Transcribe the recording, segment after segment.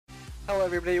Hello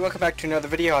everybody, welcome back to another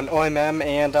video on OMM,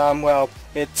 and well,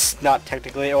 it's not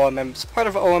technically OMM, it's part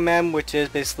of OMM, which is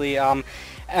basically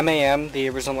MAM, the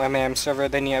original MAM server.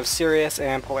 Then you have Sirius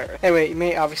and Polaris. Anyway, you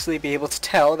may obviously be able to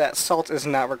tell that Salt is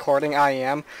not recording. I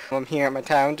am. I'm here at my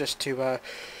town just to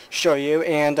show you,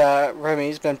 and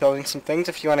Remy's been building some things.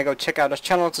 If you want to go check out his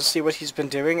channel to see what he's been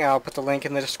doing, I'll put the link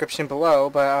in the description below,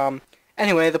 but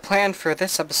anyway, the plan for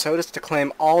this episode is to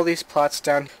claim all these plots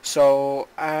down, so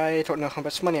I don't know how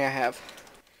much money I have.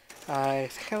 I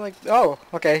think oh,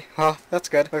 okay, well, that's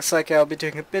good. Looks like I'll be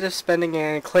doing a bit of spending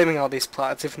and claiming all these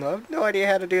plots, even though I have no idea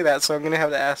how to do that, so I'm going to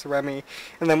have to ask Remy.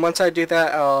 And then once I do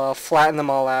that, I'll flatten them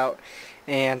all out,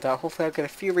 and hopefully I'll get a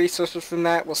few resources from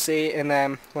that, we'll see. And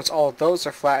then once all of those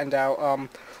are flattened out,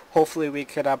 hopefully we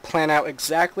could plan out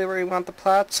exactly where we want the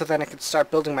plots, so then I could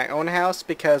start building my own house,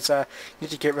 because I need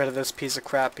to get rid of this piece of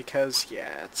crap, because,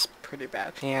 yeah, it's pretty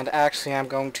bad. And actually, I'm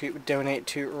going to donate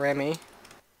to Remy.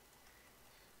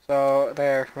 So,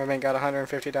 there, Remy got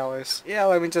 $150. Yeah,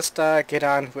 let me just get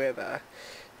on with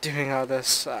doing all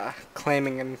this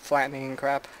claiming and flattening and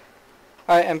crap.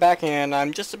 Alright, I'm back, and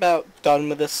I'm just about done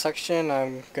with this section.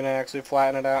 I'm gonna actually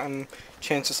flatten it out and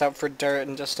change this out for dirt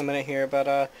in just a minute here,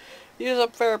 but used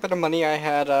up a fair bit of money. I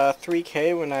had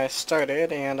 3K when I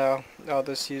started, and oh,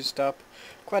 this used up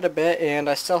quite a bit, and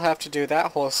I still have to do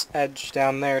that whole edge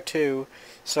down there too.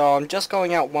 So I'm just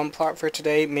going out one plot for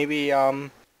today. Maybe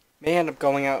may end up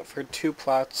going out for 2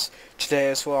 plots today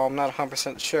as well. I'm not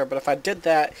 100% sure, but if I did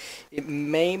that, it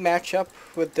may match up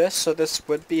with this, so this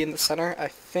would be in the center. I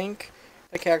think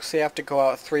I could actually have to go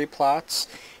out 3 plots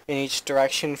in each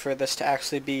direction for this to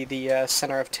actually be the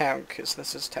center of town, because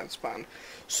this is town spawn.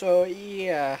 So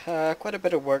yeah, quite a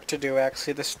bit of work to do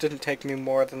actually. This didn't take me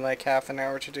more than like half an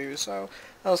hour to do, so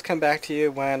I'll just come back to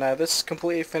you when this is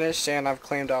completely finished and I've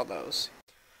claimed all those.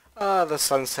 The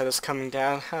sunset is coming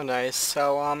down, how nice.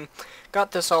 So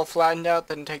got this all flattened out,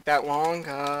 didn't take that long.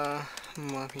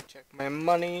 Let me check my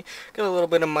money. Got a little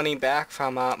bit of money back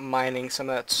from mining some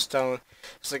of that stone.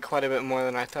 It's like quite a bit more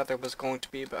than I thought there was going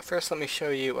to be, but first let me show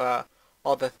you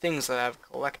all the things that I've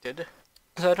collected.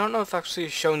 So I don't know if I've actually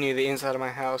shown you the inside of my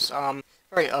house.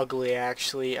 Very ugly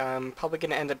actually. I'm probably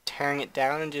going to end up tearing it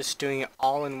down and just doing it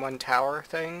all in one tower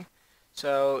thing.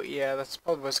 So yeah, that's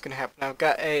probably what's going to happen. I've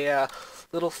got a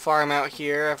little farm out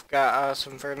here. I've got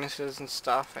some furnaces and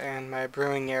stuff, and my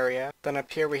brewing area. Then up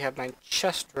here we have my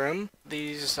chest room.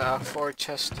 These 4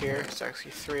 chests here, it's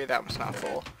actually 3, that one's not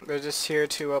full. They're just here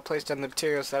to place down the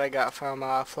materials that I got from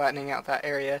flattening out that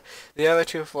area. The other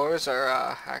 2 floors are,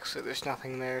 actually there's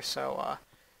nothing there, so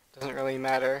doesn't really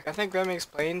matter. I think Remy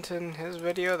explained in his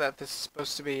video that this is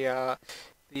supposed to be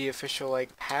the official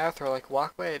like path or like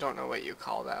walkway. I don't know what you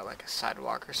call that, like a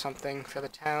sidewalk or something for the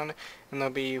town, and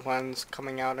there'll be ones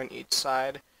coming out on each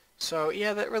side. So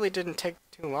yeah, that really didn't take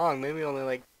too long, maybe only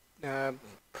like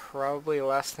probably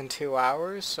less than 2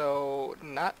 hours, so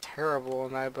not terrible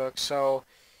in my book. So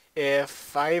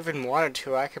if I even wanted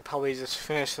to, I could probably just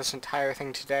finish this entire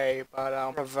thing today, but I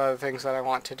have other things that I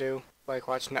want to do, like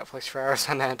watch Netflix for hours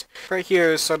on end. Right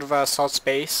here is sort of Salt's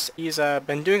base. He's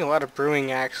been doing a lot of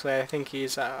brewing actually. I think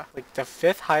he's like the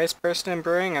 5th highest person in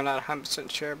brewing. I'm not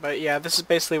 100% sure, but yeah, this is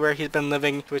basically where he's been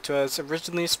living, which was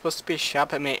originally supposed to be a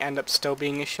shop. It may end up still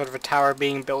being a sort of a tower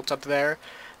being built up there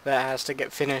that has to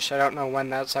get finished. I don't know when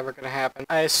that's ever going to happen.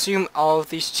 I assume all of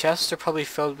these chests are probably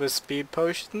filled with speed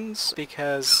potions,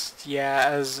 because yeah,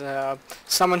 as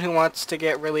someone who wants to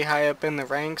get really high up in the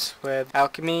ranks with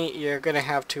alchemy, you're going to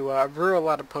have to brew a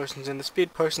lot of potions, and the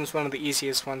speed potion is one of the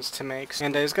easiest ones to make.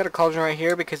 And he's got a cauldron right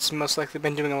here because he's most likely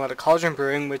been doing a lot of cauldron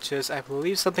brewing, which is, I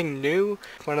believe, something new,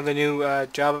 one of the new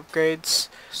job upgrades.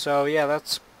 So yeah,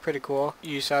 that's pretty cool.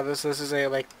 You saw this. This is a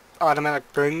like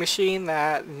automatic brewing machine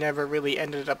that never really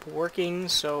ended up working,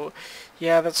 so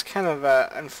yeah, that's kind of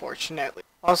unfortunate.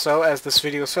 Also, as this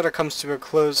video sort of comes to a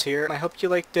close here, I hope you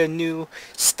liked the new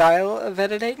style of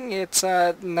editing. It's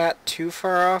not too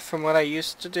far off from what I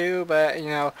used to do, but you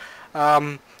know,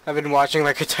 I've been watching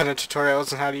like a ton of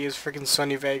tutorials on how to use freaking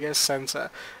Sony Vegas since I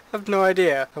have no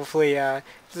idea. Hopefully this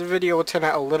video will turn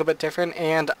out a little bit different,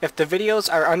 and if the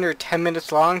videos are under 10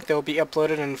 minutes long, they'll be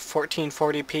uploaded in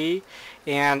 1440p,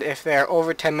 and if they're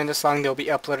over 10 minutes long, they'll be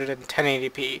uploaded in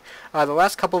 1080p. The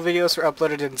last couple videos were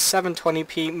uploaded in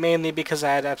 720p, mainly because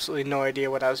I had absolutely no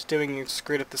idea what I was doing and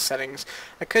screwed up the settings.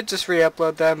 I could just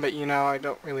re-upload them, but you know, I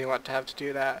don't really want to have to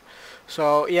do that.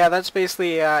 So yeah, that's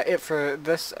basically it for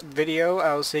this video.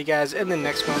 I'll see you guys in the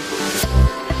next one.